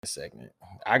segment.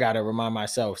 I gotta remind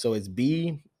myself. So it's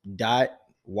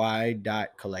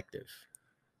B.Y.collective.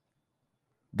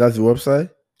 That's the website?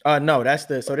 No, this is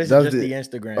That's just the the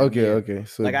Instagram. okay, Yeah. okay.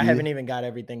 So Like I B haven't even got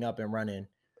everything up and running.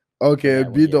 okay, that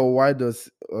one B yet. dot Y dot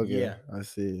okay. Yeah. I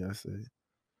see.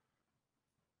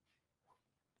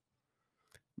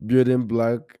 Building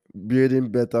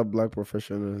better black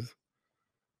professionals.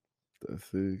 That's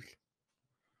sick.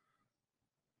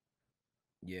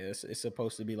 Yeah, it's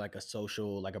supposed to be like a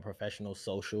social, like a professional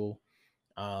social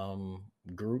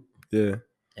group. Yeah.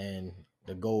 And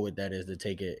the goal with that is to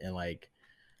take it and like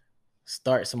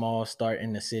start small, start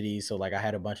in the city. So like I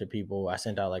had a bunch of people, I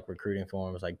sent out like recruiting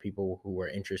forms, like people who were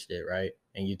interested, right?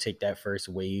 And you take that first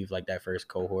wave, like that first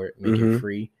cohort, make it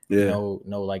free. Yeah. No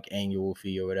like annual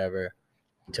fee or whatever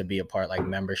to be a part, like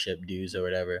membership dues or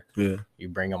whatever. Yeah. You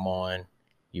bring them on.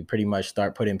 You pretty much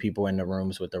start putting people in the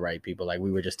rooms with the right people. Like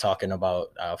we were just talking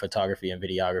about photography and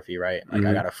videography, right? Like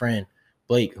I got a friend,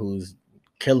 Blake, who's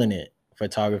killing it,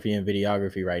 photography and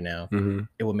videography right now.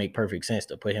 It would make perfect sense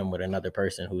to put him with another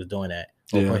person who's doing that,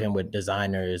 or put him with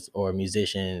designers or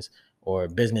musicians or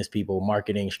business people,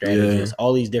 marketing strategists,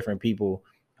 all these different people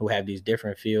who have these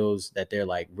different fields that they're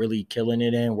like really killing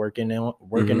it in, working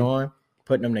on,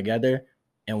 putting them together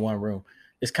in one room.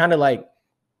 It's kind of like,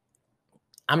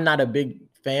 I'm not a big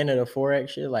fan of the Forex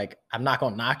shit. Like I'm not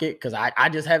gonna knock it because I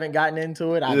just haven't gotten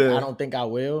into it. I don't think I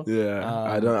will.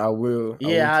 I will.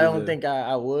 Yeah, I don't think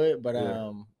I would, but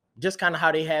just kind of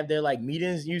how they have their like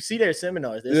meetings. You see their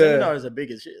seminars. Their seminars are big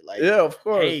as shit. Like, of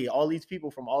course. Hey, all these people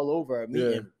from all over are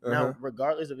meeting. Now,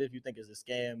 regardless of if you think it's a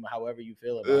scam, however you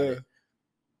feel about it,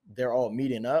 they're all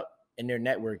meeting up and they're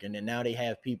networking. And now they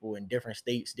have people in different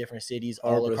states, different cities,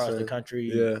 all across the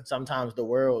country, sometimes the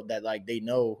world, that like they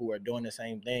know who are doing the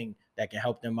same thing that can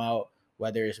help them out,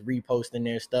 whether it's reposting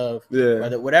their stuff,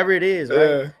 whatever it is,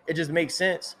 right? It just makes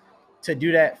sense to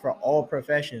do that for all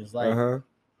professions. Like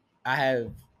I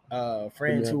have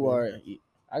friends who are,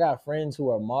 I got friends who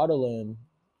are modeling,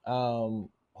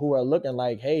 who are looking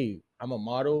like, hey, I'm a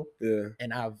model,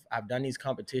 and I've done these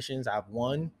competitions, I've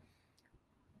won.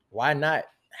 Why not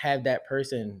have that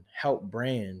person help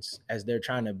brands as they're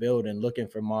trying to build and looking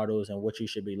for models and what you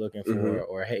should be looking for?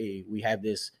 Or hey, we have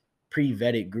this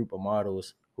pre-vetted group of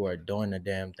models who are doing the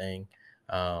damn thing.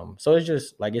 So it's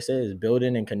just like it says,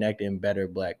 building and connecting better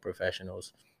Black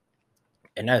professionals,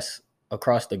 and that's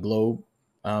across the globe.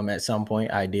 At some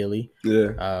point, ideally,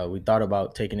 we thought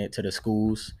about taking it to the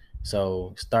schools.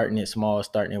 So starting it small,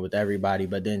 starting it with everybody,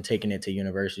 but then taking it to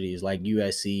universities like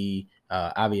USC,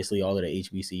 obviously all of the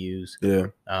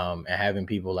HBCUs, and having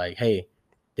people like, hey,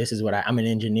 this is what I'm an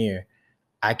engineer.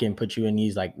 I can put you in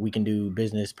these, like we can do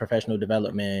business, professional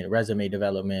development, resume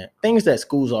development, things that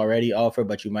schools already offer,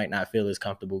 but you might not feel as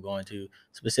comfortable going to,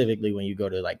 specifically when you go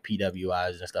to like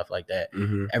PWIs and stuff like that.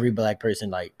 Every Black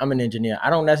person, like, I'm an engineer. I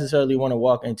don't necessarily want to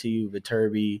walk into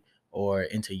Viterbi or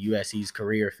into USC's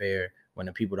career fair when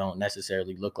the people don't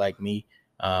necessarily look like me.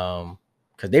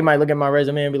 Because they might look at my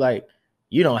resume and be like,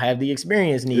 you don't have the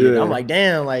experience needed. I'm like,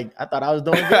 damn, like I thought I was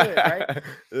doing good, right?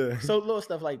 So little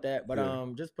stuff like that. But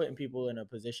just putting people in a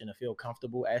position to feel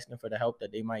comfortable asking for the help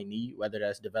that they might need, whether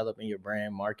that's developing your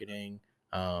brand, marketing,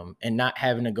 and not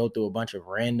having to go through a bunch of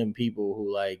random people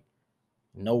who like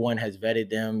no one has vetted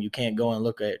them. You can't go and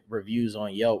look at reviews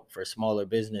on Yelp for smaller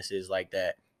businesses like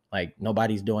that. Like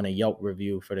nobody's doing a Yelp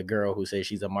review for the girl who says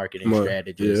she's a marketing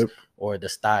strategist or the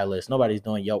stylist. Nobody's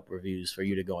doing Yelp reviews for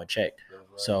you to go and check.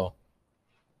 So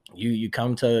you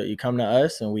come to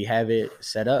us and we have it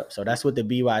set up. So that's what the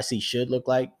BYC should look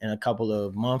like in a couple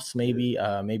of months, maybe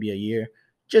maybe a year,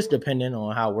 just depending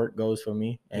on how work goes for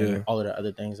me and all of the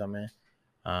other things I'm in.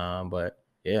 But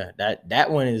yeah, that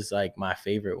one is like my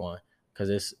favorite one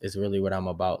because it's really what I'm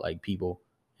about, like people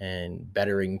and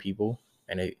bettering people,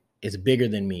 and it's bigger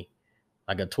than me.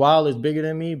 Like Etoile is bigger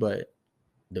than me, but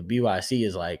the BYC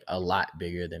is like a lot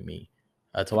bigger than me.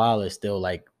 Etoile is still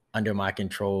like under my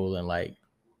control and like,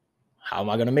 how am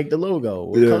I going to make the logo?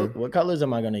 What colors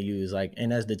am I going to use? Like,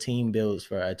 and as the team builds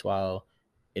for Etoile,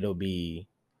 it'll be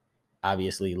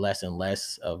obviously less and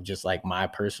less of just like my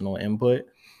personal input.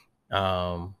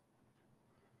 But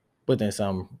in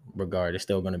some regard, it's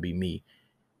still going to be me.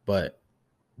 But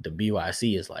the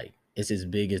BYC is like, it's as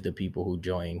big as the people who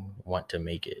join want to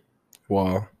make it.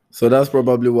 Wow. So that's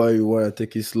probably why you want to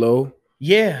take it slow.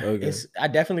 Yeah, I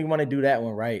definitely want to do that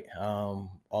one right. All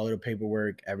of the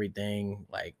paperwork, everything,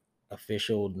 like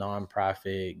official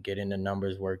nonprofit, getting the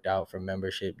numbers worked out for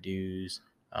membership dues.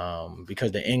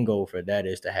 Because the end goal for that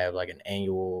is to have like an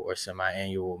annual or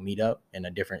semi-annual meetup in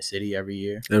a different city every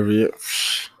year.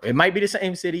 It might be the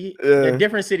same city. A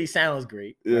different city sounds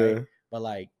great, right? But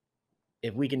like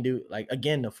if we can do like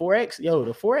again the Forex,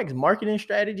 the Forex marketing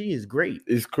strategy is great.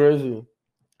 It's crazy.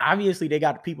 Obviously, they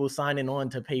got people signing on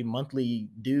to pay monthly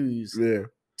dues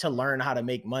to learn how to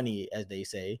make money, as they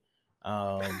say.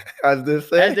 As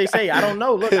they say, I don't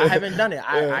know. Look, I haven't done it.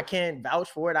 I can't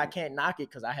vouch for it. I can't knock it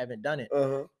because I haven't done it.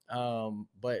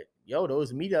 But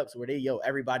those meetups where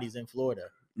everybody's in Florida,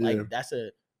 like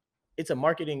it's a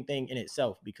marketing thing in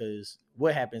itself, because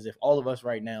what happens if all of us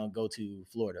right now go to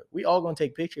Florida? We all gonna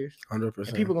take pictures. 100%.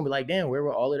 And people gonna be like, damn, where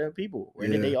were all of them people? Where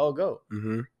did they all go?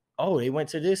 Oh, they went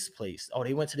to this place. Oh,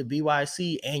 they went to the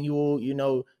BYC annual,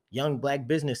 Young Black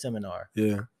Business Seminar.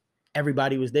 Yeah.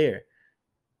 Everybody was there.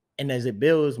 And as it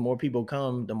builds, more people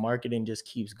come, the marketing just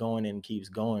keeps going and keeps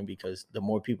going, because the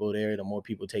more people there, the more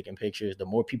people taking pictures, the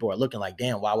more people are looking like,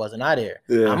 damn, why wasn't I there?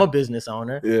 Yeah. I'm a business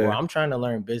owner, or I'm trying to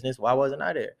learn business. Why wasn't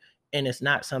I there? And it's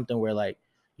not something where like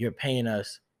you're paying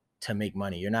us to make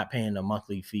money. You're not paying a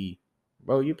monthly fee.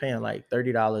 Bro, you're paying like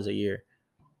 $30 a year.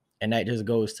 And that just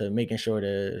goes to making sure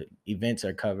the events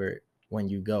are covered when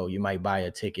you go. You might buy a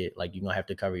ticket, like you're going to have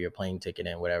to cover your plane ticket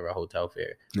and whatever hotel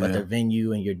fare. Yeah. But the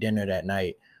venue and your dinner that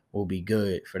night will be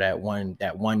good for that one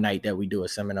night that we do a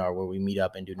seminar where we meet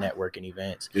up and do networking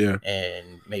events. Yeah.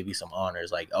 And maybe some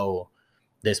honors like, oh,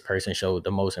 this person showed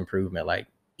the most improvement, like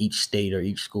each state or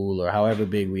each school or however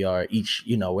big we are, each,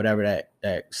 whatever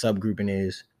that subgrouping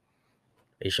is,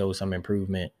 they show some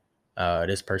improvement.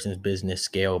 This person's business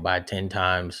scaled by 10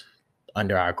 times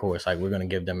under our course. Like, we're going to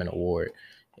give them an award.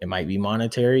 It might be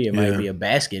monetary. It might be a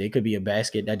basket. It could be a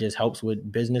basket that just helps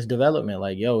with business development.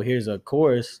 Like, here's a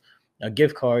course, a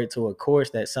gift card to a course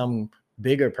that some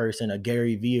bigger person, a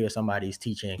Gary Vee or somebody's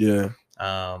teaching. Yeah.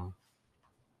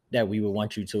 That we would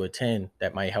want you to attend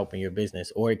that might help in your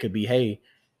business. Or it could be, hey,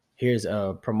 here's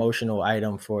a promotional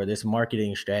item for this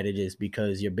marketing strategist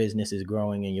because your business is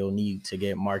growing and you'll need to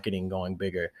get marketing going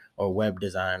bigger, or web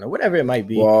design or whatever it might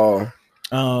be. Wow.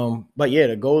 But yeah,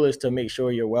 the goal is to make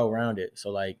sure you're well-rounded.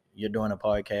 So like, you're doing a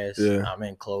podcast. Yeah. I'm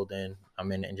in clothing.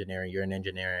 I'm in engineering. You're in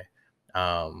engineering.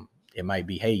 It might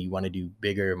be, hey, you want to do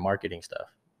bigger marketing stuff,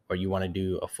 or you want to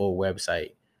do a full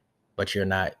website, but you're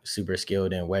not super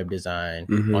skilled in web design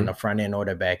on the front end or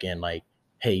the back end. Like,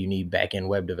 hey, you need back end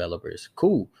web developers.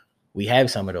 Cool. We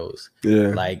have some of those.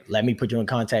 Yeah. Like, let me put you in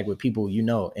contact with people,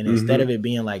 and instead of it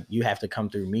being like you have to come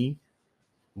through me,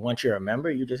 once you're a member,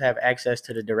 you just have access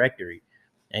to the directory.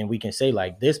 And we can say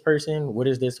like, this person, what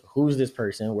is this? Who's this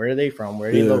person? Where are they from? Where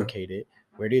are they located?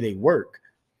 Where do they work?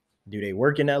 Do they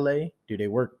work in LA? Do they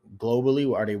work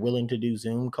globally? Are they willing to do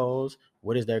Zoom calls?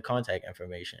 What is their contact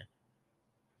information?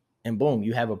 And boom,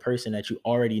 you have a person that you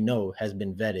already know has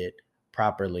been vetted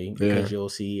properly, because you'll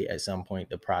see at some point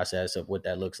the process of what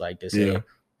that looks like to say,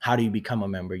 how do you become a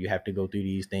member? You have to go through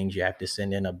these things. You have to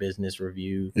send in a business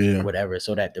review, whatever,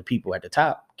 so that the people at the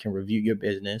top can review your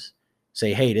business,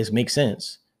 say, hey, this makes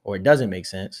sense, or it doesn't make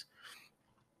sense.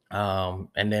 And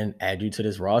then add you to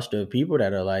this roster of people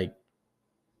that are like,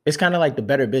 it's kind of like the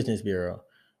Better Business Bureau.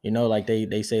 Like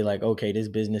they say like, okay, this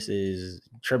business is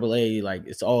AAA, like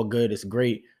it's all good, it's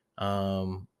great.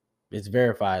 It's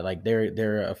verified, like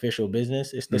they're official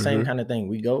business. It's the same kind of thing.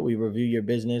 We review your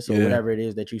business or whatever it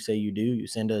is that you say you do. You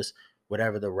send us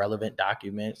whatever the relevant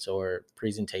documents or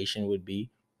presentation would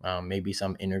be, maybe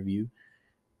some interview.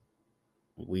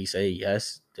 We say,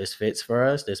 yes, this fits for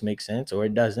us, this makes sense, or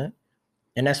it doesn't.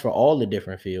 And that's for all the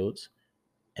different fields.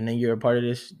 And then you're a part of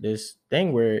this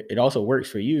thing where it also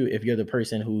works for you if you're the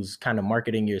person who's kind of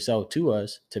marketing yourself to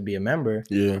us to be a member.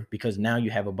 Yeah. Because now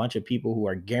you have a bunch of people who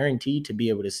are guaranteed to be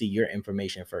able to see your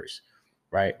information first,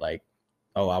 right? Like,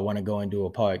 oh, I want to go and do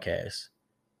a podcast.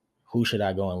 Who should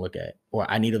I go and look at? Or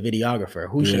I need a videographer.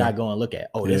 Who should I go and look at?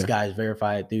 Oh, this guy's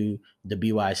verified through the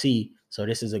BYC. So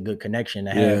this is a good connection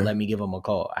to have. Let me give him a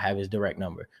call. I have his direct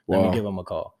number. Let me give him a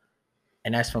call.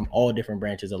 And that's from all different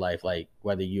branches of life. Like,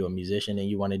 whether you're a musician and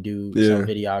you want to do some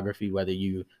videography, whether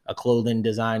you a clothing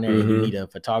designer and you need a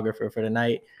photographer for the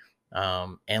night,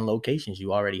 and locations,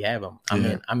 you already have them.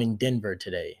 I'm in Denver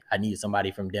today. I need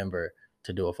somebody from Denver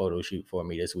to do a photo shoot for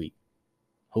me this week.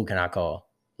 Who can I call?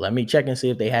 Let me check and see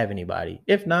if they have anybody.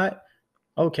 If not,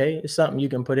 okay, it's something you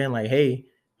can put in like, hey,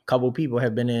 a couple people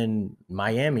have been in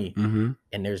Miami and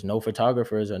there's no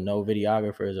photographers or no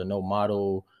videographers or no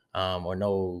model or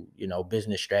no,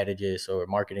 business strategists or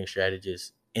marketing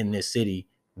strategists in this city.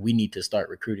 We need to start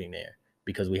recruiting there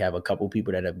because we have a couple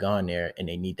people that have gone there and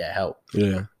they need that help.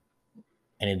 Yeah.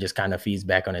 And it just kind of feeds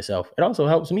back on itself. It also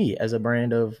helps me as a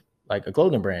brand of like a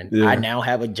clothing brand. Yeah. I now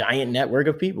have a giant network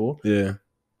of people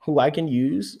who I can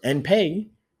use and pay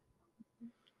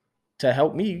to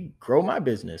help me grow my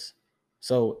business.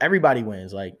 So everybody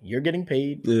wins. Like you're getting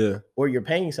paid, Yeah. or you're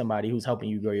paying somebody who's helping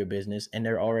you grow your business, and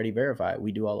they're already verified.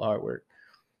 We do all the hard work.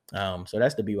 So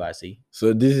that's the BYC.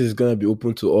 So this is gonna be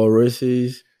open to all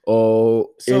races,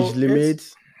 all age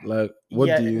limits. Like,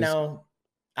 what do you? Now,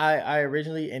 I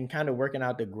originally, and kind of working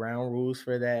out the ground rules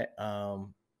for that.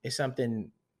 It's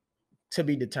something to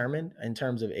be determined in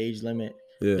terms of age limit.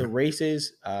 Yeah. The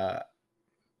races,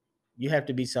 you have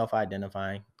to be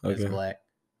self-identifying as Black.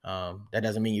 That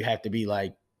doesn't mean you have to be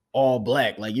like all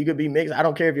Black. Like you could be mixed. I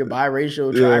don't care if you're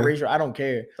biracial, triracial. I don't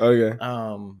care. Okay.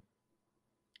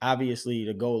 Obviously,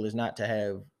 the goal is not to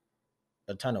have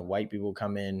a ton of white people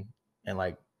come in and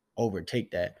like overtake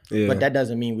that. Yeah. But that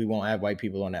doesn't mean we won't have white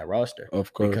people on that roster.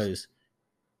 Of course. Because,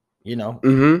 you know,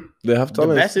 they have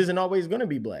talent. The best isn't always going to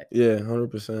be Black. Yeah,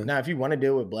 100%. Now, if you want to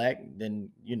deal with Black, then,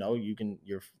 you know,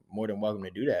 you're more than welcome to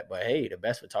do that. But hey, the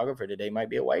best photographer today might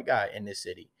be a white guy in this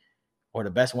city. Or the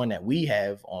best one that we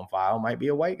have on file might be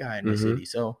a white guy in this city.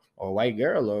 So, or a white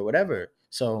girl or whatever.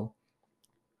 So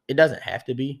it doesn't have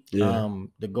to be. Yeah.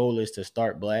 The goal is to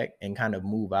start Black and kind of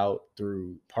move out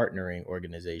through partnering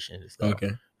organizations and stuff.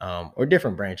 Okay. Or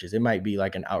different branches. It might be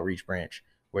like an outreach branch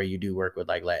where you do work with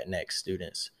like Latinx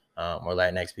students or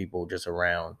Latinx people just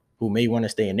around who may want to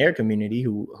stay in their community,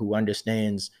 who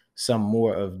understands some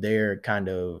more of their kind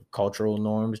of cultural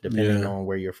norms depending on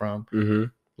where you're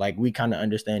from. Like we kind of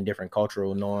understand different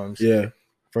cultural norms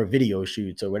for video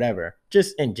shoots or whatever,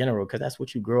 just in general, because that's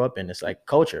what you grow up in. It's like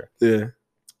culture. Yeah.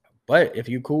 But if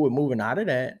you're cool with moving out of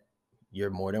that, you're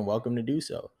more than welcome to do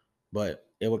so. But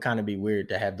it would kind of be weird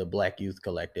to have the Black Youth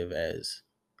Collective as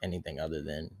anything other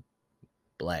than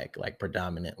Black, like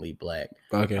predominantly Black.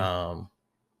 Okay.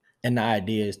 And the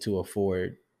idea is to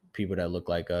afford people that look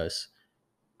like us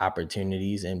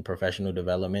opportunities in professional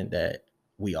development that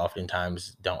we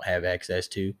oftentimes don't have access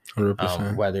to.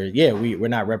 100%. We're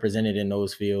not represented in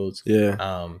those fields.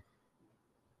 Yeah.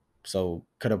 So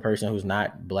could a person who's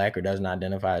not Black or doesn't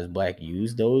identify as Black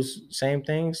use those same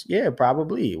things? Yeah,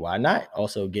 probably. Why not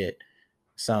also get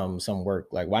some work?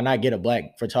 Like, why not get a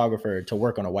Black photographer to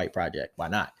work on a white project? Why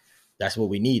not? That's what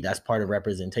we need. That's part of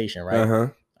representation, right?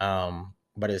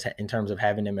 But it's, in terms of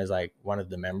having them as like one of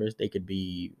the members, they could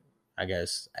be, I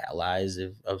guess, allies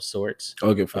of sorts.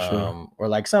 Okay, for sure. Or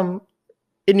like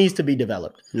it needs to be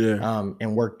developed. Yeah.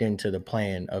 And worked into the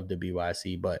plan of the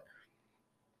BYC. But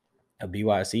a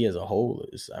BYC as a whole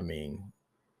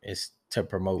it's to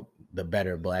promote the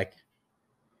better Black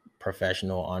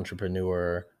professional,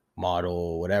 entrepreneur,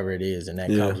 model, whatever it is. And that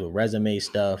comes with resume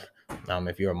stuff.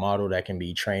 If you're a model, that can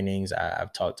be trainings.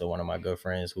 I've talked to one of my good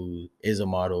friends who is a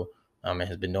model and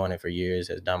has been doing it for years,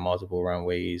 has done multiple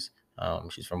runways.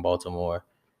 She's from Baltimore.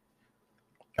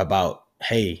 About,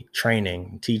 hey,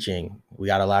 training, teaching. We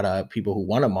got a lot of people who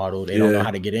want to model. They don't know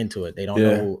how to get into it. They don't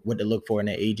know what to look for in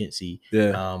their agency,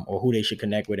 or who they should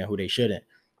connect with and who they shouldn't,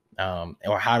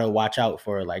 or how to watch out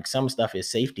for. Like some stuff is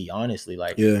safety, honestly.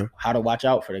 Like how to watch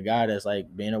out for the guy that's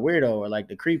like being a weirdo or like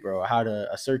the creeper, or how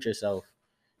to assert yourself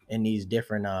in these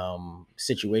different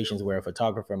situations where a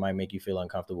photographer might make you feel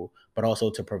uncomfortable, but also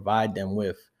to provide them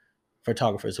with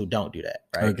photographers who don't do that,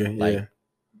 right? Okay, like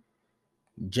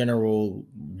general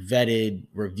vetted,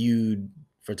 reviewed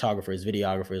photographers,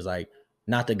 videographers, like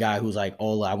not the guy who's like,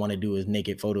 all I want to do is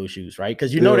naked photo shoots, right?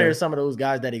 Because there's some of those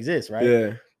guys that exist, right?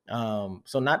 Yeah.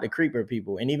 So not the creeper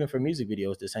people. And even for music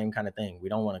videos, the same kind of thing. We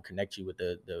don't want to connect you with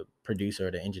the producer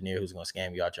or the engineer who's going to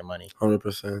scam you out your money.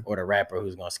 100%. Or the rapper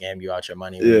who's going to scam you out your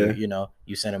money. Yeah.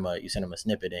 You send him a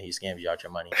snippet and he scams you out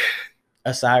your money.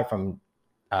 Aside from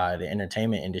the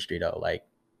entertainment industry though, like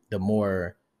the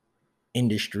more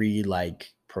industry,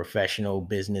 like professional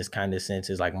business kind of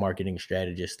senses, like marketing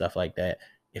strategists, stuff like that.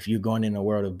 If you're going in the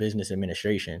world of business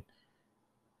administration,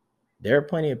 there are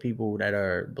plenty of people that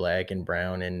are Black and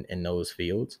brown in those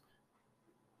fields.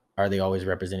 Are they always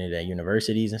represented at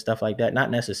universities and stuff like that? Not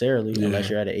necessarily, unless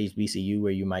you're at an HBCU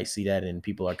where you might see that and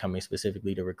people are coming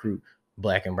specifically to recruit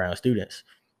Black and brown students.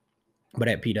 But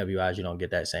at PWIs, you don't get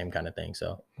that same kind of thing.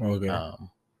 So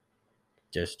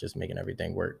just making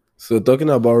everything work. So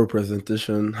talking about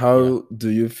representation, how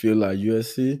do you feel like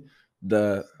USC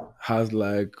that has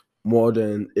like more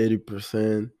than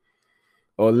 80%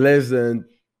 or less than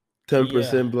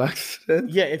 10% Black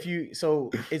students? Yeah,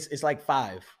 it's like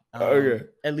 5. Okay.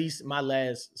 At least my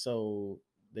last, so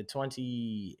the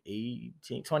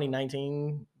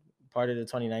 2019 part of the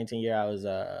 2019 year, I was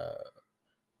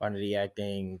one of the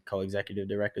acting co-executive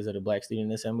directors of the Black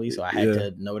Student Assembly, so I had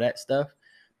to know that stuff.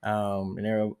 And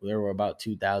there were about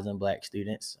 2,000 Black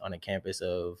students on a campus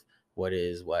of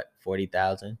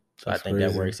 40,000. So I think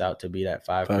that works out to be that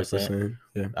 5%. 5%.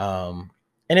 Yeah.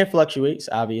 And it fluctuates.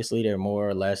 Obviously, there are more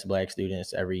or less Black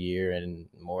students every year and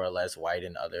more or less white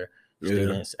and other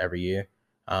students every year.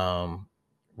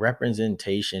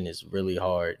 Representation is really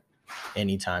hard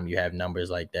anytime you have numbers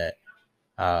like that,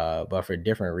 but for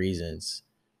different reasons,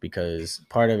 because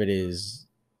part of it is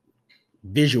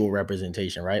visual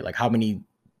representation, right? Like how many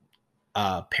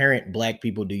parent Black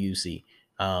people do you see?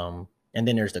 And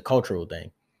then there's the cultural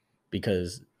thing,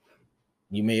 because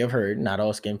you may have heard not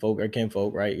all skin folk are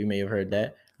kinfolk, right? You may have heard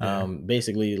that.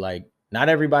 Basically, like not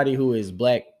everybody who is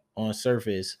Black on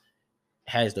surface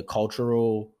has the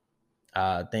cultural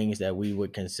things that we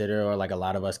would consider, or like a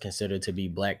lot of us consider to be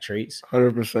Black traits.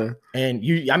 100%. And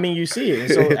you see it.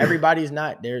 And so everybody's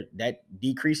not there. That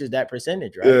decreases that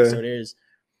percentage, right? So there's,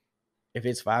 if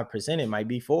it's 5%, it might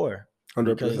be 4. 100%.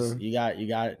 Because you got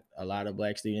a lot of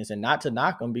Black students, and not to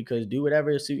knock them, because do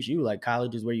whatever suits you. Like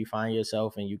college is where you find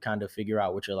yourself and you kind of figure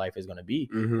out what your life is going to be.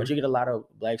 But you get a lot of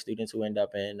Black students who end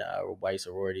up in white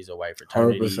sororities or white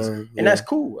fraternities, and that's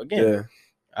cool again.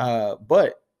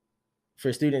 But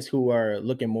for students who are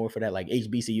looking more for that like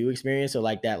HBCU experience, or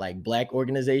like that like Black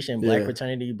organization, Black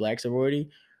fraternity, Black sorority,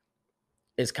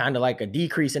 it's kind of like a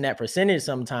decrease in that percentage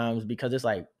sometimes, because it's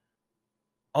like,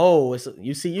 oh,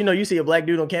 you see a Black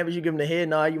dude on campus, you give him the head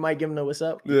nod, you might give him the what's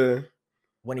up.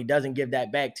 When he doesn't give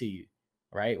that back to you,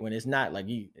 right? When it's not like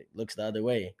it looks the other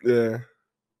way.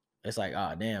 It's like,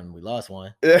 oh damn, we lost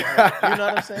one. You know what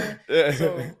I'm saying?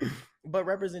 So, but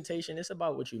representation, it's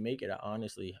about what you make it,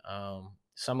 honestly.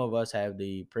 Some of us have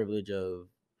the privilege of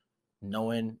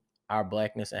knowing our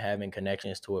Blackness and having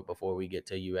connections to it before we get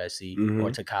to USC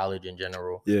or to college in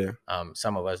general.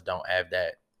 Some of us don't have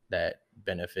that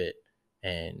benefit.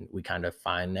 And we kind of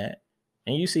find that.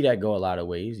 And you see that go a lot of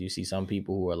ways. You see some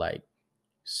people who are like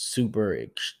super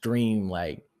extreme,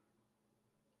 like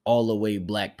all the way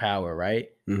Black power, right?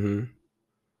 And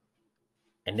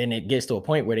then it gets to a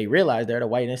point where they realize they're at a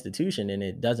white institution and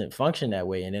it doesn't function that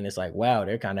way. And then it's like, wow,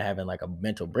 they're kind of having like a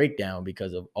mental breakdown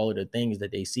because of all of the things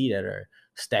that they see that are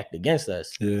stacked against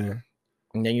us. And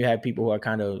then you have people who are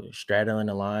kind of straddling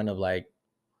the line of like,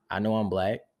 I know I'm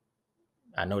Black.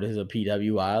 I know this is a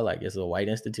PWI, like it's a white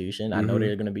institution. I know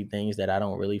there are going to be things that I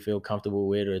don't really feel comfortable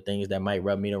with, or things that might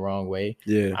rub me the wrong way.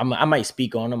 I might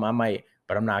speak on them.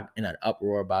 But I'm not in an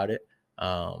uproar about it.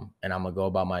 And I'm going to go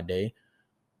about my day.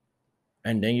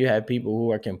 And then you have people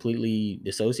who are completely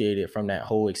dissociated from that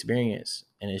whole experience.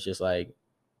 And it's just like,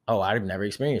 oh, I've never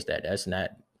experienced that.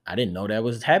 I didn't know that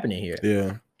was happening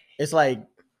here. It's like,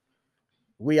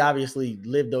 we obviously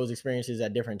live those experiences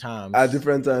at different times.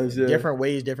 Different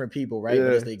ways, different people, right?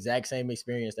 But it's the exact same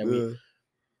experience that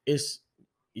it's,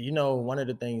 one of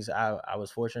the things I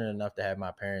was fortunate enough to have my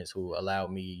parents who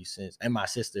allowed me and my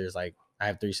sisters, like I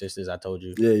have 3 sisters, I told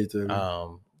you. You told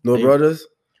me. No brothers?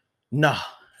 No.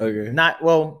 Okay.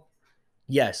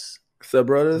 Yes. Step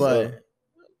brothers? But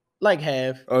like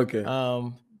have. Okay.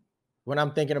 When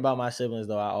I'm thinking about my siblings,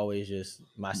 though, I always just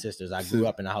my sisters. I grew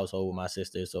up in a household with my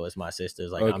sisters, so it's my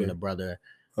sisters. Like I'm the brother.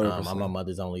 I'm my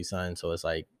mother's only son, so it's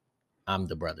like I'm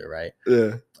the brother, right?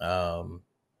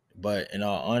 But in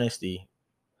all honesty,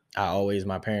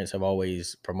 my parents have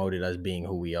always promoted us being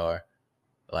who we are,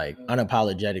 like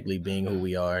unapologetically being who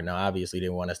we are. Now, obviously, they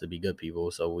want us to be good people,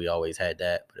 so we always had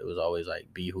that. But it was always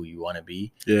like, be who you want to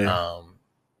be.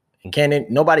 And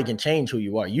nobody can change who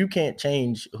you are. You can't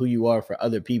change who you are for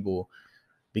other people,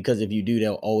 because if you do,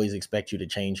 they'll always expect you to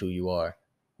change who you are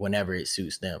whenever it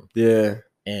suits them. And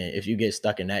if you get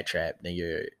stuck in that trap, then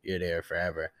you're there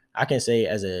forever. I can say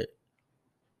as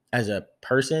a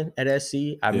person at SC,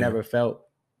 I've never felt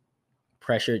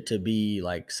pressured to be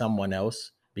like someone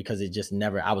else, because it just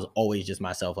never, I was always just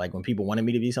myself. Like when people wanted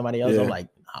me to be somebody else, I'm like,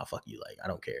 nah, fuck you. Like, I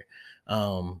don't care.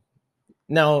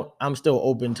 Now I'm still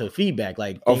open to feedback,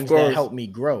 like things that help me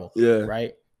grow.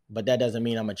 Right. But that doesn't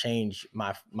mean I'm gonna change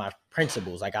my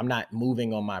principles. Like I'm not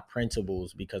moving on my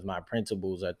principles, because my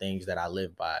principles are things that I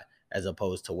live by, as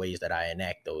opposed to ways that I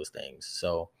enact those things.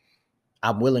 So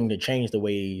I'm willing to change the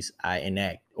ways I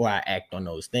enact or I act on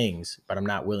those things, but I'm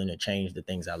not willing to change the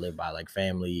things I live by, like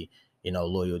family,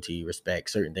 loyalty, respect,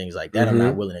 certain things like that. I'm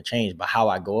not willing to change, but how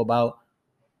I go about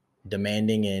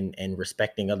demanding and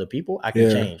respecting other people, I can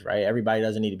change, right? Everybody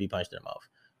doesn't need to be punched in the mouth.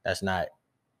 That's not,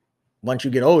 once you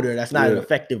get older, that's not an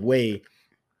effective way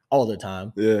all the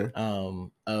time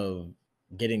of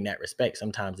getting that respect.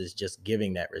 Sometimes it's just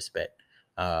giving that respect.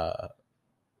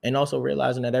 And also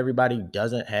realizing that everybody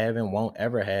doesn't have and won't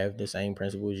ever have the same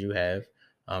principles you have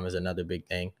is another big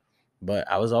thing. But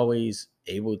I was always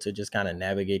able to just kind of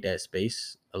navigate that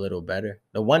space a little better.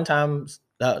 The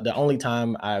only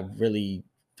time I've really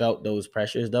felt those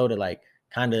pressures, though, to like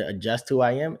kind of adjust who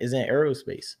I am is in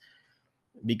aerospace,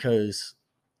 because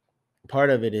part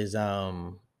of it is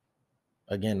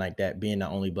again, like that, being the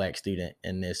only black student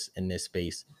in this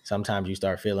space. Sometimes you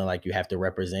start feeling like you have to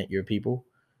represent your people.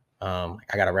 I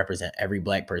gotta represent every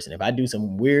black person. If I do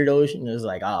some weirdo shit, it's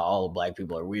like, oh, all black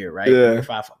people are weird, right? Yeah. Or if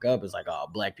I fuck up, it's like, oh,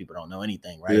 black people don't know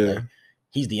anything, right? Like,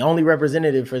 he's the only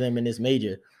representative for them in this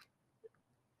major.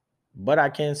 But I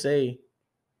can say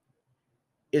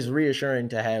it's reassuring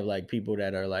to have like people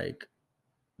that are like,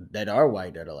 that are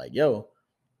white, that are like, yo,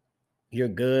 you're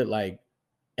good, like,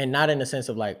 and not in the sense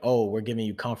of like, oh, we're giving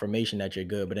you confirmation that you're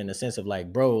good, but in the sense of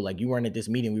like, bro, like, you weren't at this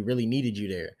meeting, we really needed you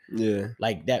there. Yeah.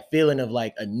 Like that feeling of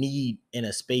like a need in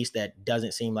a space that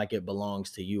doesn't seem like it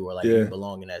belongs to you, or like you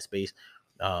belong in that space.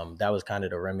 That was kind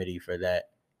of the remedy for that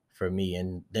for me.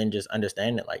 And then just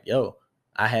understand that like, yo,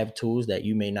 I have tools that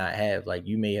you may not have. Like,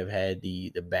 you may have had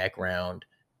the background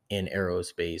in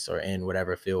aerospace or in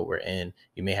whatever field we're in.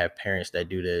 You may have parents that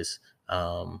do this.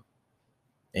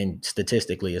 And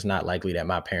statistically, it's not likely that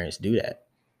my parents do that.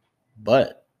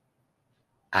 But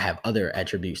I have other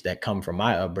attributes that come from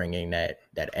my upbringing that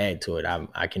add to it. I'm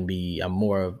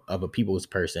more of a people's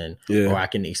person, or I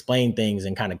can explain things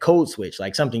and kind of code switch,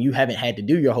 like something you haven't had to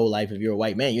do your whole life. If you're a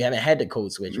white man, you haven't had to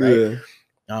code switch, right?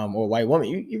 Or a white woman,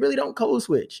 you really don't code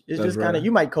switch. It's just kind of,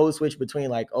 you might code switch between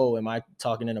like, oh, am I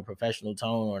talking in a professional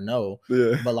tone or no?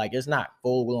 But like, it's not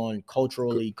full on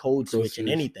culturally code switching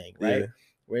anything, right?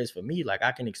 Whereas for me, like,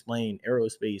 I can explain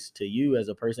aerospace to you as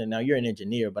a person. Now you're an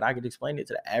engineer, but I could explain it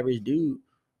to the average dude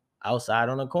outside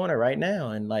on the corner right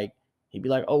now, and like, he'd be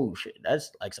like, oh shit, that's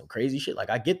like some crazy shit. Like,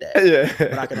 I get that.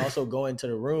 But I can also go into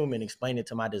the room and explain it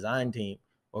to my design team,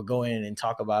 or go in and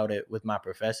talk about it with my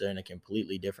professor in a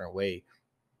completely different way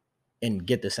and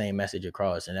get the same message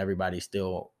across, and everybody's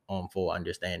still on full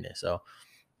understanding. So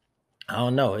I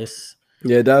don't know. It's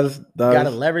that's you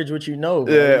gotta leverage what you know,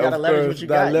 bro. You gotta leverage what you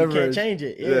got. You can't change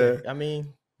it. I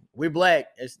mean, we're black.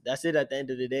 That's it at the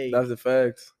end of the day. That's the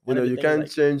fact. You can't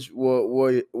change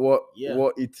what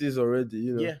it is already,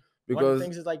 Yeah. Because one of the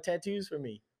things is like tattoos for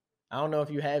me. I don't know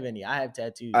if you have any. I have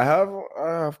tattoos. I have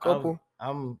a couple.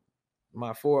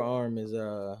 My forearm is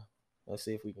let's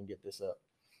see if we can get this up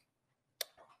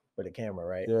for the camera,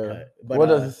 right? Yeah. But what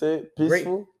does it say?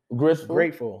 Peaceful?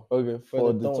 Grateful. Okay,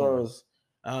 for the thorns.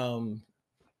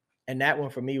 And that one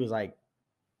for me was like,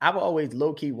 I've always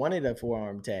low-key wanted a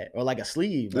forearm tat or like a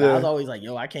sleeve, but I was always like,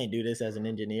 yo, I can't do this as an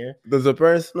engineer. Does the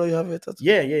parents know you have a tattoo?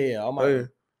 Yeah.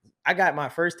 I got my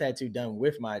first tattoo done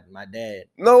with my dad.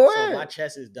 No way. So my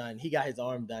chest is done. He got his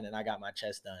arm done, and I got my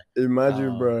chest done.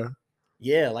 Imagine, bro.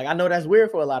 Yeah, like, I know that's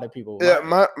weird for a lot of people. Yeah,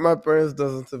 my parents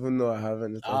doesn't even know I have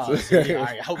any tattoos.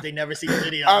 I hope they never see the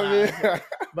video.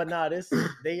 But no,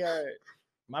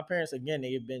 my parents, again,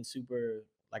 they've been super,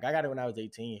 like, I got it when I was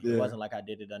 18. It wasn't like I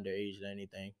did it underage or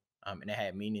anything. And it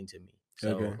had meaning to me.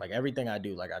 So like, everything I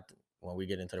do, like, when we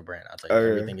get into the brand, I'll tell you,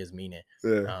 everything is meaning.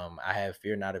 I have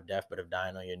fear not of death, but of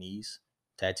dying on your knees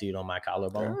tattooed on my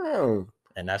collarbone.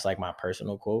 And that's like my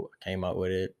personal quote. I came up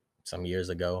with it some years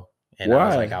ago. And I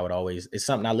was like, it's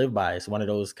something I live by. It's one of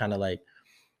those kind of like,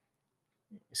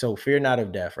 so fear not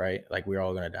of death, right? Like, we're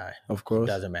all going to die. Of course.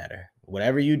 It doesn't matter.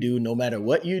 Whatever you do, no matter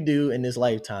what you do in this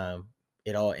lifetime,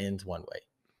 it all ends one way.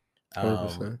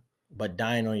 100%. But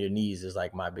dying on your knees is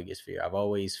like my biggest fear. I've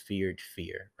always feared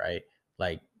fear, right?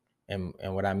 Like, and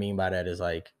what I mean by that is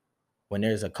like, when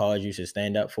there's a cause you should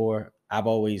stand up for, I've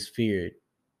always feared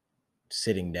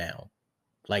sitting down,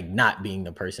 like not being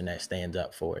the person that stands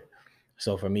up for it.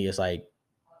 So for me, it's like,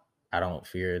 I don't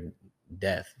fear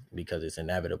death because it's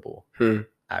inevitable.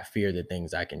 I fear the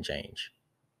things I can change.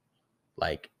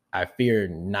 Like, I fear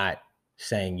not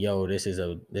saying, yo, this is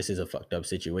a fucked up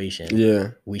situation. Yeah.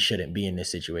 We shouldn't be in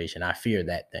this situation. I fear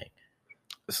that thing.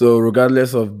 So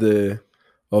regardless of the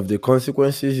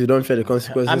consequences, you don't fear the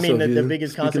consequences. I mean, the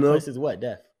biggest consequence is what?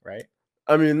 Death, right?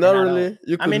 I mean, not really.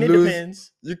 It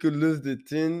depends. You could lose the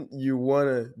thing you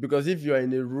wanna, because if you are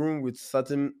in a room with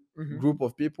certain group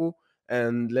of people,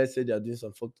 and let's say they are doing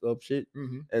some fucked up shit,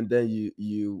 and then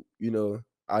you know,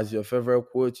 as your favorite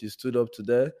quote, you stood up to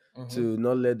them to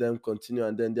not let them continue,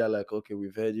 and then they're like, okay,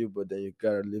 we've heard you, but then you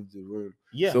gotta leave the room.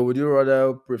 Yeah. So would you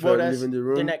rather prefer leaving the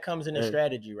room? Then that comes in a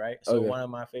strategy, right? So one of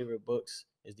my favorite books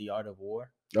is The Art of War.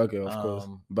 Okay, of course.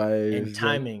 And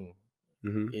timing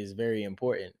is very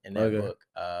important in that book.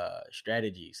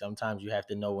 Strategy. Sometimes you have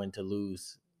to know when to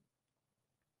lose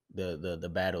the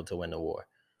battle to win the war.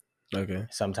 Okay.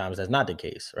 Sometimes that's not the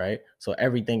case, right? So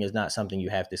everything is not something you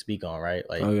have to speak on, right?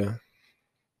 Like,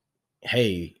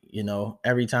 hey, you know,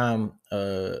 every time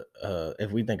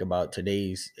if we think about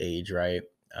today's age, right,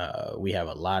 we have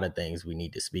a lot of things we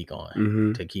need to speak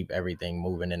on to keep everything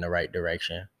moving in the right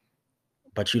direction.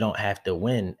 But you don't have to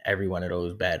win every one of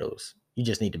those battles. You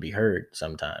just need to be heard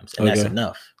sometimes, and that's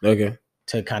enough. Okay.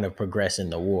 To kind of progress in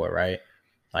the war, right?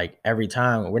 Like every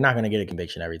time, we're not going to get a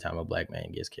conviction every time a black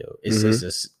man gets killed. It's just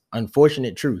this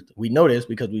unfortunate truth. We know this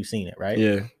because we've seen it, right?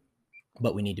 Yeah.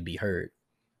 But we need to be heard,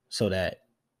 so that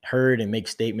heard and make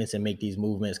statements and make these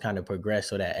movements kind of progress,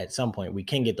 so that at some point we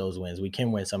can get those wins. We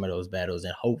can win some of those battles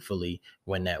and hopefully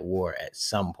win that war at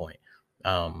some point,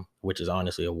 which is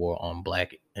honestly a war on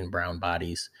black and brown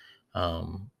bodies,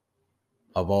 of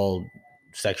all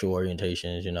sexual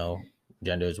orientations,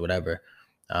 genders, whatever.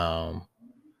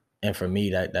 And for me,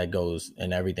 that goes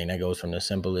in everything. That goes from the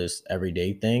simplest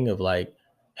everyday thing of like,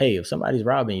 hey, if somebody's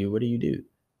robbing you, what do you do?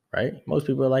 Right? Most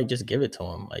people are like, just give it to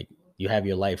them. Like, you have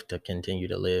your life to continue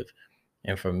to live.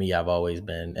 And for me, I've always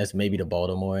been, that's maybe the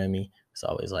Baltimore in me. It's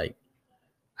always like,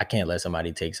 I can't let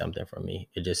somebody take something from me.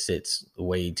 It just sits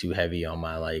way too heavy on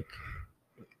my, like,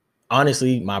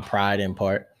 honestly, my pride in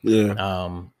part.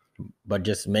 Yeah. But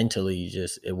just mentally,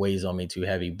 it weighs on me too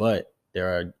heavy. But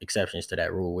there are exceptions to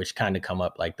that rule, which kind of come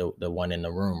up like the one in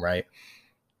the room, right?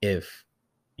 If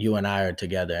you and I are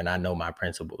together and I know my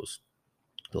principles,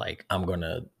 like I'm going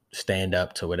to stand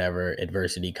up to whatever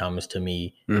adversity comes to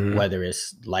me, whether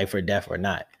it's life or death or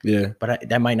not. Yeah. But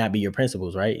that might not be your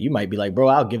principles, right? You might be like, bro,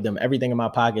 I'll give them everything in my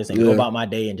pockets and go about my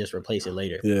day and just replace it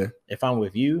later. Yeah. If I'm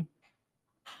with you,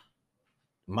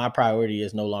 my priority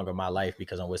is no longer my life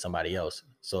because I'm with somebody else.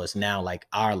 So it's now like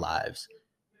our lives,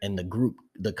 and the group,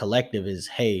 the collective is,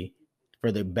 hey,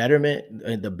 for the betterment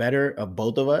and the better of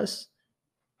both of us,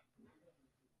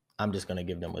 I'm just going to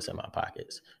give them what's in my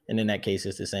pockets. And in that case,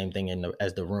 it's the same thing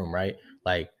as the room, right?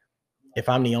 Like if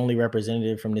I'm the only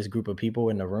representative from this group of people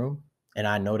in the room, and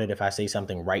I know that if I say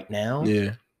something right now,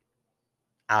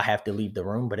 I'll have to leave the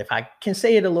room. But if I can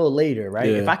say it a little later, right?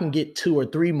 If I can get 2 or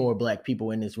 3 more black people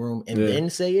in this room and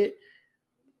then say it,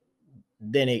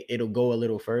 then it'll go a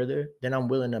little further. Then I'm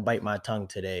willing to bite my tongue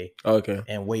today. Okay.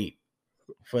 And wait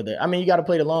for you got to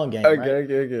play the long game, right?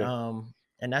 Okay.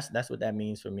 And that's what that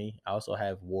means for me. I also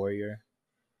have warrior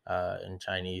in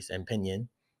Chinese and pinyin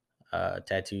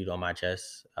tattooed on my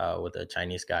chest with a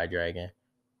Chinese sky dragon.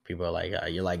 People are like,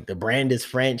 you're like, the brand is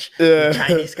French, the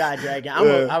Chinese sky dragon.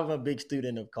 I'm a big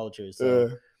student of culture.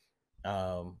 So,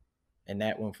 and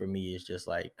that one for me is just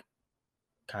like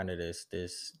kind of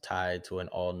this tied to an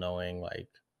all-knowing, like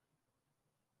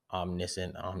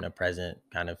omniscient, omnipresent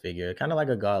kind of figure, kind of like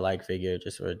a godlike figure,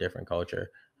 just for a different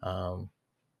culture.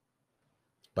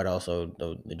 But also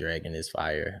the dragon is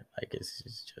fire. Like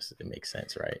it's just, it makes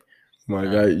sense, right? My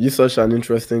guy, you're such an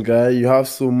interesting guy. You have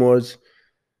so much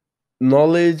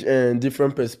knowledge and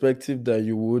different perspective that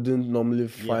you wouldn't normally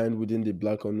find within the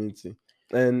black community.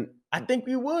 And I think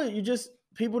we would. We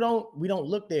don't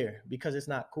look there because it's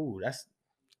not cool.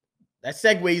 That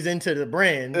segues into the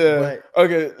brand. But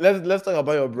okay, let's talk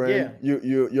about your brand.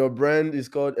 Your brand is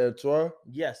called Etoile.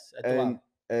 Yes, Etoile.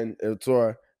 And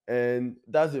Etoile. And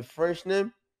that's a French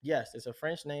name? Yes, it's a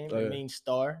French name. It means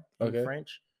star in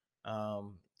French.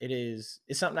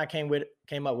 It's something I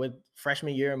came up with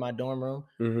freshman year in my dorm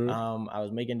room. I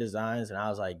was making designs and I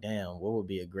was like, damn, what would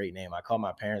be a great name? I called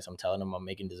my parents. I'm telling them I'm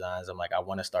making designs. I'm like, I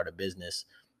want to start a business.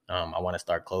 I want to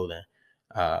start clothing.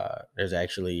 There's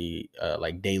actually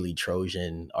like Daily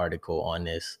Trojan article on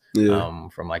this from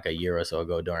like a year or so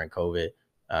ago during COVID,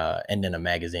 and then a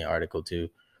magazine article too,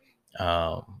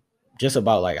 just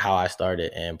about like how I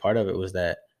started. And part of it was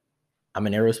that I'm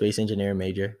an aerospace engineering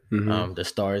major. The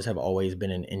stars have always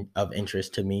been of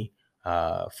interest to me.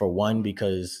 For one,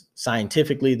 because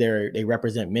scientifically they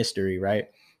represent mystery, right?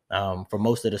 For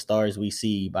most of the stars we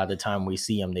see, by the time we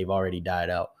see them, they've already died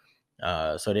out.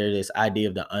 So there's this idea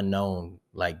of the unknown,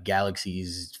 like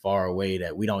galaxies far away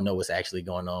that we don't know what's actually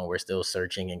going on. We're still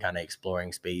searching and kind of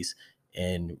exploring space.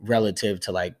 And relative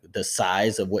to like the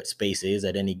size of what space is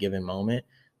at any given moment,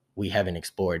 we haven't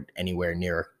explored anywhere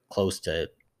near close to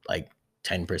like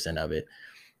 10% of it.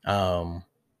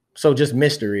 So just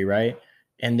mystery, right?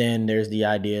 And then there's the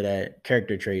idea that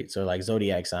character traits, or like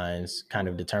zodiac signs, kind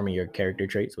of determine your character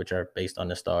traits, which are based on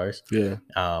the stars.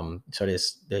 So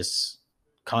this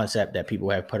concept that people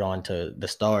have put onto the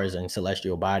stars and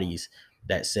celestial bodies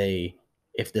that say,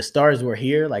 if the stars were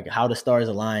here, like how the stars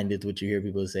aligned is what you hear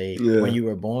people say when you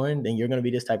were born, then you're going to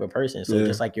be this type of person. So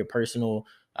just like your personal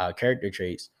character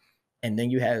traits. And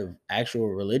then you have actual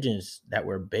religions that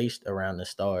were based around the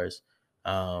stars.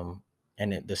 And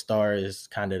the star is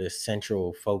kind of the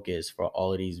central focus for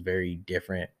all of these very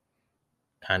different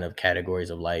kind of categories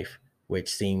of life, which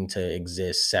seem to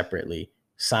exist separately.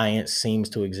 Science seems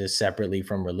to exist separately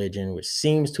from religion, which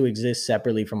seems to exist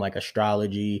separately from like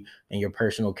astrology and your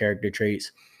personal character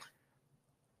traits.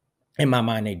 In my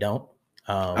mind, they don't.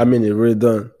 I mean, it really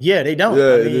don't. Yeah, they don't.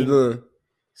 Yeah, I mean, they don't.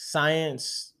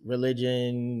 Science,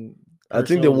 religion, I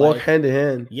think they walk hand in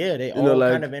hand. Yeah, they all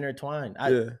like, kind of intertwined.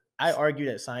 I argue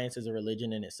that science is a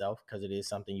religion in itself because it is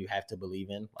something you have to believe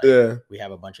in. Like, we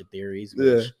have a bunch of theories,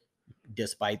 which,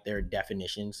 despite their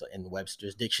definitions in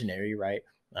Webster's dictionary, right,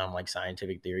 like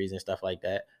scientific theories and stuff like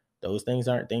that, those things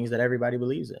aren't things that everybody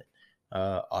believes in.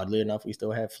 Oddly enough, we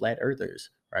still have flat earthers,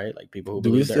 right? Like people who do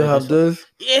believe we still have those?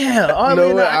 Yeah,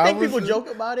 oddly enough, I think people joke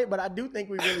about it, but I do think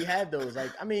we really have those. Like,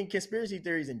 I mean, conspiracy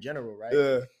theories in general, right?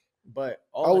 Yeah. But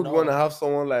I would want to have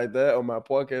someone like that on my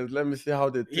podcast. Let me see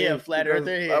how they think. Yeah, flat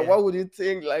earther. Yeah. Like, why would you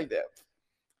think like that?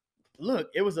 Look,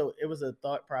 it was a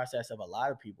thought process of a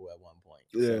lot of people at one point.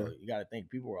 Yeah. So you got to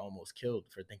think people were almost killed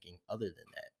for thinking other than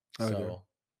that. Okay. So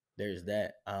there's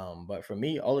that. But for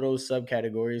me, all of those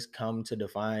subcategories come to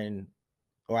define,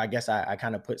 or I guess I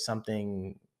kind of put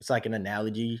something. It's like an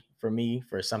analogy for me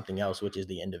for something else, which is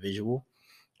the individual.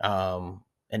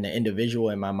 And the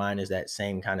individual in my mind is that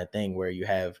same kind of thing where you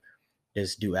have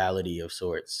this duality of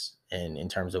sorts, and in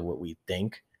terms of what we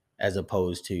think as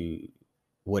opposed to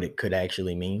what it could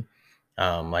actually mean.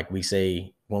 Like we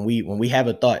say, when we have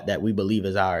a thought that we believe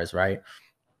is ours, right?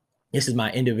 This is my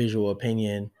individual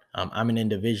opinion. I'm an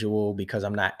individual because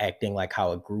I'm not acting like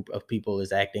how a group of people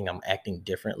is acting. I'm acting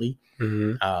differently.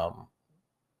 Mm-hmm.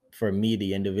 For me,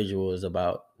 the individual is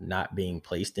about not being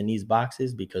placed in these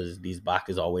boxes because these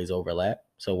boxes always overlap.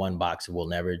 So one box will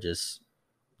never just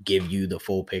give you the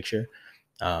full picture.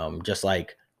 Just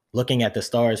like looking at the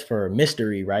stars for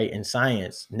mystery, right, in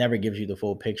science never gives you the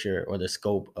full picture or the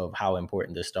scope of how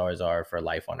important the stars are for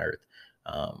life on Earth.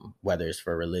 Whether it's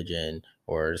for religion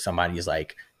or somebody's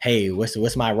like, hey,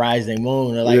 what's my rising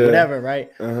moon, or like whatever,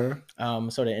 right?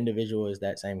 So the individual is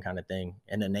that same kind of thing,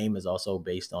 and the name is also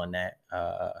based on that.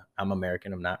 I'm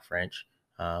American, I'm not French.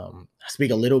 I speak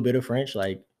a little bit of French,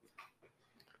 like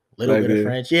little bit of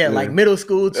French, like middle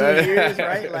school 2 years,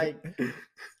 right? Like,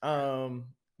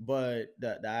 but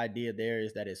the idea there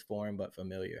is that it's foreign but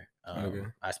familiar.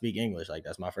 I speak English, like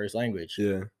that's my first language.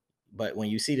 Yeah. But when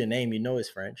you see the name, you know it's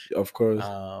French. Of course.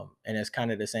 And it's kind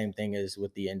of the same thing as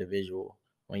with the individual.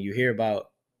 When you hear about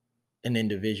an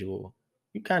individual,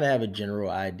 you kind of have a general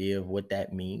idea of what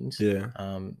that means. Yeah.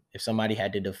 If somebody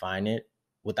had to define it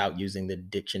without using the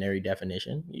dictionary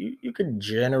definition, you could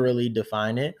generally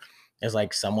define it as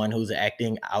like someone who's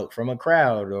acting out from a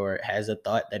crowd or has a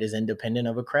thought that is independent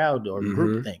of a crowd or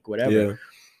groupthink, whatever. Yeah.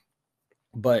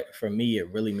 But for me,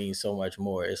 it really means so much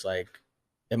more. It's like,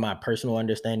 in my personal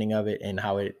understanding of it and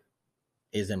how it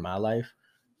is in my life,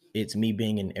 it's me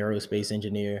being an aerospace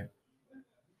engineer,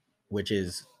 which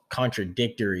is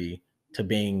contradictory to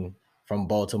being from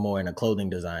Baltimore and a clothing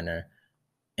designer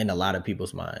in a lot of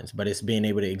people's minds. But it's being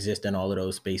able to exist in all of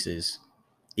those spaces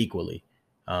equally.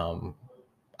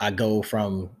 I go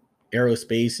from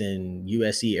aerospace and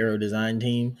USC aero design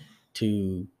team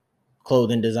to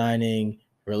clothing designing,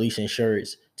 releasing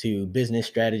shirts, to business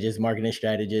strategist, marketing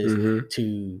strategist,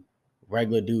 to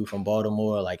regular dude from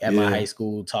Baltimore, like at my high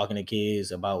school, talking to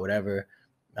kids about whatever,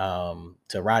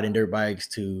 to riding dirt bikes,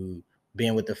 to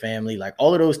being with the family. Like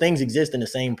all of those things exist in the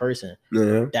same person.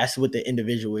 That's what the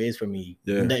individual is for me.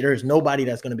 There's nobody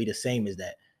that's going to be the same as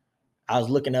that. I was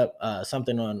looking up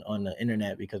something on the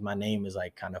internet because my name is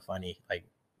like kind of funny, like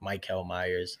Michael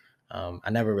Myers. I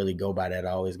never really go by that.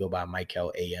 I always go by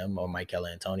Michael AM or Michael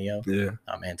Antonio. Yeah.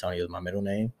 Antonio is my middle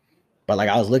name. But like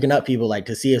I was looking up people like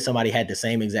to see if somebody had the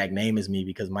same exact name as me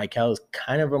because Michael is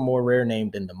kind of a more rare name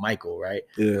than the Michael, right?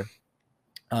 Yeah.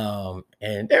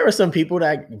 And there were some people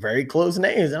that very close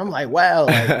names. And I'm like, wow.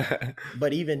 Like,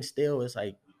 but even still, it's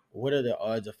like, what are the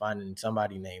odds of finding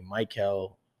somebody named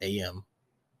Michael AM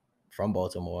from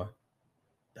Baltimore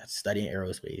that's studying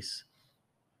aerospace,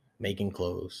 making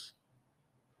clothes,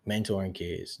 mentoring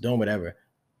kids, doing whatever?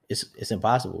 It's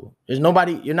impossible. There's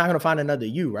nobody. You're not gonna find another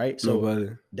you, right?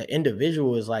 So the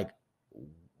individual is like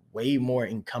way more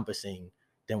encompassing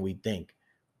than we think.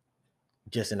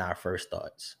 Just in our first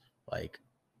thoughts, like,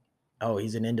 oh,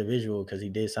 he's an individual because he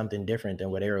did something different than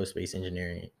what aerospace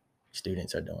engineering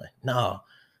students are doing. No,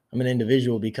 I'm an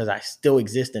individual because I still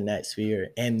exist in that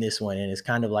sphere and this one, and it's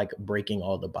kind of like breaking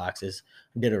all the boxes.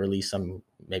 I did a release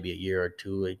maybe a year or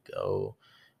two ago.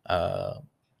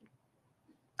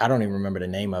 I don't even remember the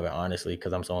name of it, honestly,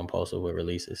 because I'm so impulsive with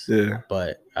releases. Yeah.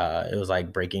 But it was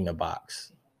like breaking the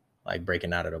box, like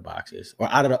breaking out of the boxes or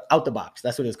out the box.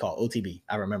 That's what it's called. OTB.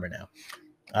 I remember now.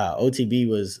 OTB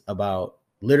was about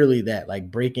literally that, like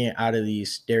breaking out of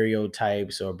these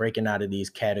stereotypes or breaking out of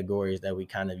these categories that we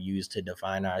kind of use to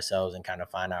define ourselves and kind of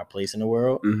find our place in the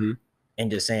world. And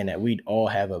just saying that we'd all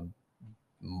have a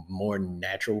more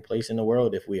natural place in the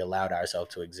world if we allowed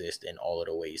ourselves to exist in all of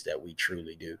the ways that we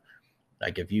truly do.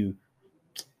 Like if you,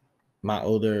 I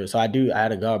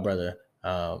had a god brother,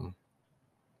 a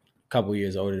couple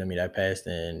years older than me that passed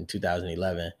in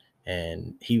 2011.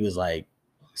 And he was like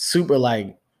super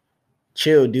like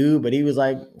chill dude, but he was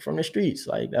like from the streets.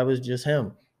 Like that was just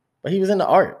him. But he was into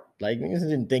art. Like niggas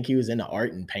didn't think he was into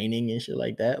art and painting and shit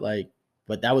like that. Like,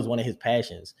 but that was one of his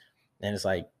passions. And it's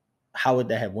like, how would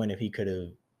that have went if he could have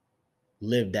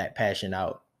lived that passion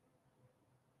out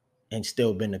and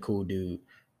still been the cool dude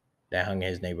that hung in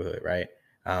his neighborhood, right?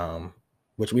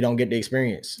 Which we don't get to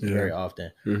experience very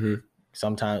often. Mm-hmm.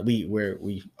 Sometimes we are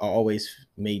always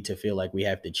made to feel like we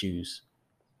have to choose.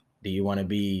 Do you want to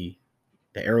be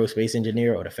the aerospace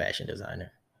engineer or the fashion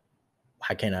designer?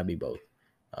 Why can't I be both?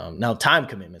 Now, time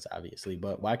commitments, obviously,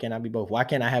 but why can't I be both? Why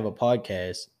can't I have a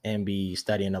podcast and be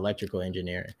studying electrical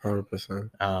engineering? 100%.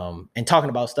 And talking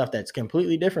about stuff that's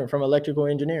completely different from electrical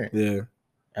engineering. Yeah.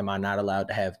 Am I not allowed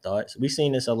to have thoughts? We've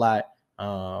seen this a lot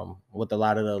with a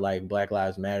lot of the like Black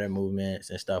Lives Matter movements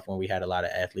and stuff when we had a lot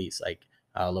of athletes like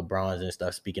LeBron's and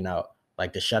stuff speaking out,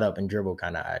 like the shut up and dribble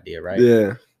kind of idea, right?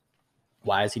 Yeah.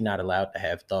 Why is he not allowed to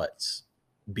have thoughts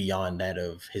beyond that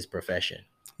of his profession?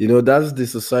 You know, that's the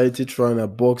society trying to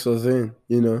box us in,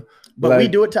 you know. But like, we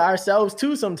do it to ourselves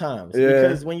too sometimes. Yeah.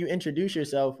 Because when you introduce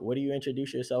yourself, what do you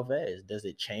introduce yourself as? Does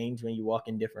it change when you walk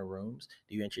in different rooms?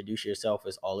 Do you introduce yourself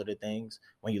as all of the things?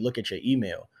 When you look at your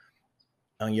email,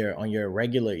 on your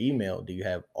regular email, do you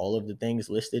have all of the things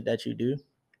listed that you do?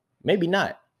 Maybe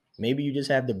not. Maybe you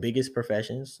just have the biggest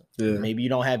professions. Yeah. Maybe you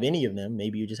don't have any of them.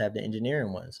 Maybe you just have the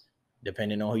engineering ones,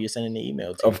 depending on who you're sending the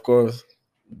email to. Of course.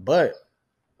 But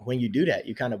when you do that,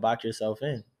 you kind of box yourself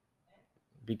in.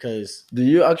 Because do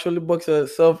you actually box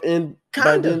yourself in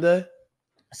by doing that?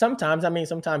 Sometimes. I mean,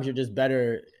 sometimes you're just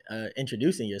better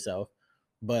introducing yourself.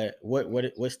 But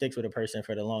what sticks with a person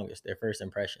for the longest? Their first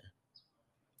impression.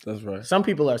 That's right. Some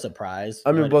people are surprised.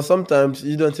 I mean, but sometimes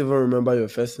you don't even remember your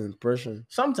first impression.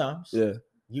 Sometimes. Yeah.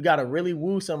 You got to really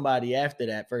woo somebody after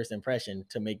that first impression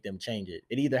to make them change it.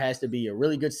 It either has to be a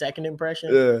really good second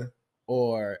impression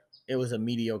or it was a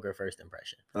mediocre first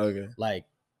impression. Okay. Like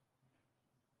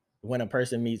when a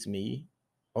person meets me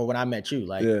or when I met you,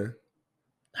 like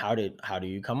how do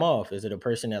you come off? Is it a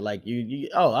person that like you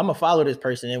I'm gonna follow this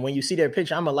person and when you see their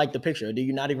picture, I'm gonna like the picture. Or do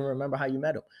you not even remember how you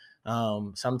met them?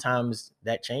 Sometimes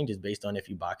that changes based on if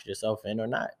you box yourself in or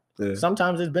not. Yeah.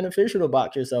 Sometimes it's beneficial to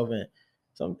box yourself in.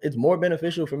 It's more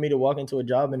beneficial for me to walk into a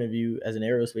job interview as an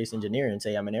aerospace engineer and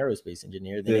say I'm an aerospace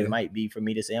engineer than it might be for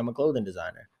me to say I'm a clothing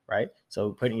designer, right?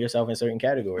 So putting yourself in certain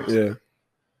categories. Yeah.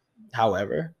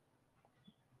 However,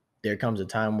 there comes a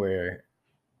time where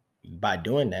by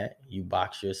doing that, you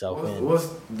box yourself in. What's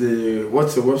the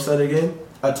website again?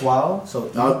 Etoile. So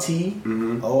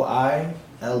ETOILE,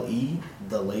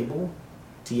 the label,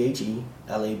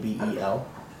 THELABEL.com.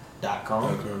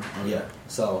 Okay. Yeah.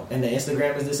 So, and the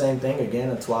Instagram is the same thing.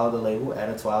 Again, Etoile the label, at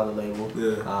Etoile the label.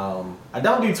 Yeah. I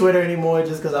don't do Twitter anymore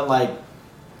just because I'm like,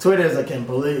 Twitter is a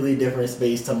completely different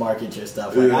space to market your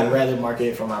stuff. Like, I'd rather market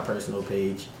it from my personal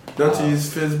page. Don't you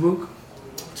use Facebook?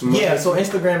 Yeah, so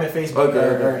Instagram and Facebook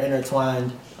are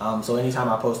intertwined. So anytime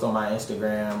I post on my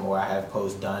Instagram or I have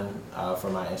posts done for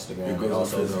my Instagram, it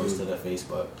also goes to the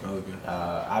Facebook. Okay.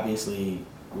 Obviously,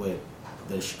 with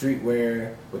the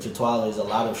streetwear, which Etoile is a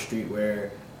lot of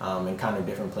streetwear and kind of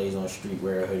different plays on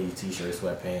streetwear, hoodies, t-shirts,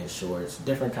 sweatpants, shorts,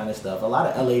 different kind of stuff. A lot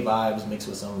of LA vibes mixed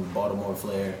with some Baltimore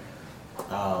flair.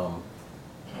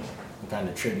 Kind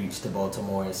of tributes to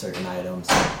Baltimore and certain items,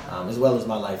 as well as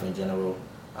my life in general.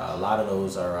 A lot of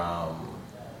those are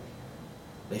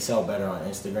they sell better on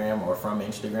Instagram or from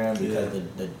Instagram because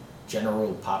the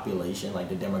general population, like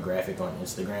the demographic on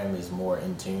Instagram, is more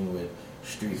in tune with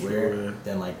streetwear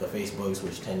than like the Facebooks,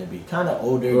 which tend to be kind of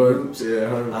older groups. Yeah,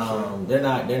 100%.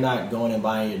 They're not going and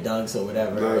buying your Dunks or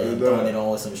whatever, and throwing it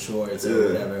on with some shorts or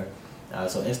whatever.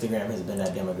 So Instagram has been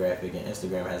that demographic, and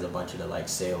Instagram has a bunch of the like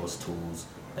sales tools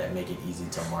that make it easy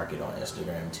to market on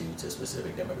Instagram too to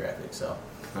specific demographics. So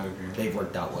they've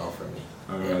worked out well for me.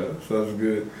 Alright, sounds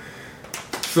good.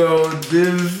 So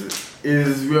this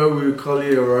is where we call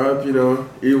it a wrap. You know,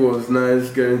 it was nice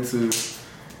getting to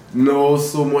know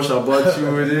so much about you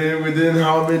within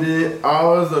how many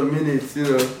hours or minutes, you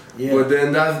know. Yeah. But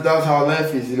then that's how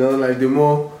life is, you know. Like the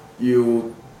more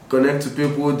you connect to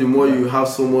people, the more you have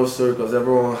so much story, because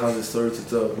everyone has a story to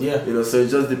tell. Yeah. You know, so it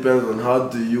just depends on how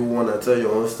do you want to tell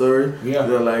your own story. Yeah.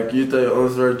 You know, like you tell your own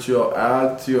story through your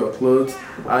art, through your clothes.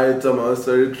 I tell my own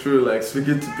story through like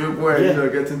speaking to people and you know,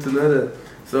 getting to know them.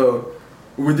 So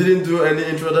we didn't do any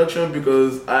introduction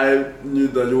because I knew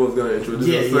that you was gonna introduce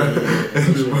yourself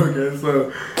in the podcast.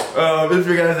 So If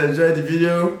you guys enjoyed the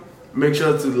video, make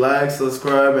sure to like,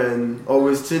 subscribe, and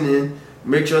always tune in.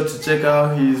 Make sure to check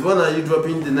out his. When are you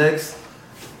dropping the next?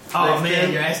 Oh man,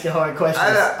 game? You're asking hard questions.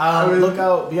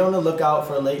 Be on the lookout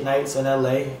for Late Nights in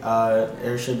LA.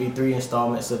 There should be 3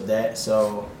 installments of that.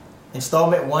 So,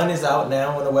 installment 1 is out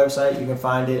now on the website. You can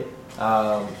find it in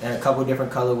a couple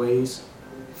different colorways.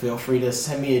 Feel free to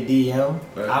send me a DM.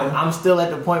 Okay. I'm still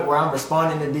at the point where I'm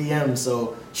responding to DMs,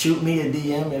 so shoot me a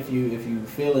DM if you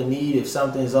feel a need, if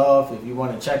something's off, if you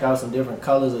want to check out some different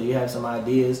colors or you have some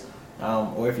ideas,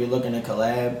 or if you're looking to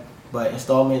collab. But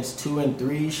installments 2 and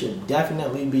 3 should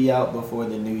definitely be out before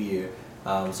the new year.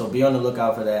 So be on the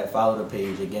lookout for that. Follow the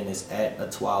page. Again, it's at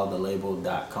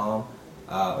etoilethelabel.com,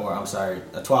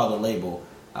 etoilethelabel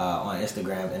on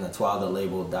Instagram, and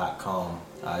etoilethelabel.com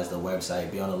is the website.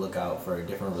 Be on the lookout for a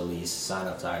different release. Sign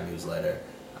up to our newsletter,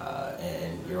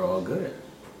 and you're all good.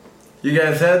 You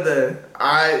guys had that.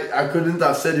 I couldn't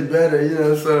have said it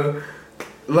better, so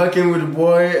locking with the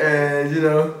boy, and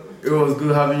it was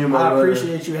good having you, my brother. I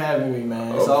appreciate you having me,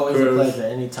 man. It's always a pleasure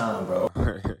anytime, bro.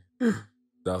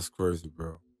 That's crazy,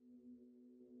 bro.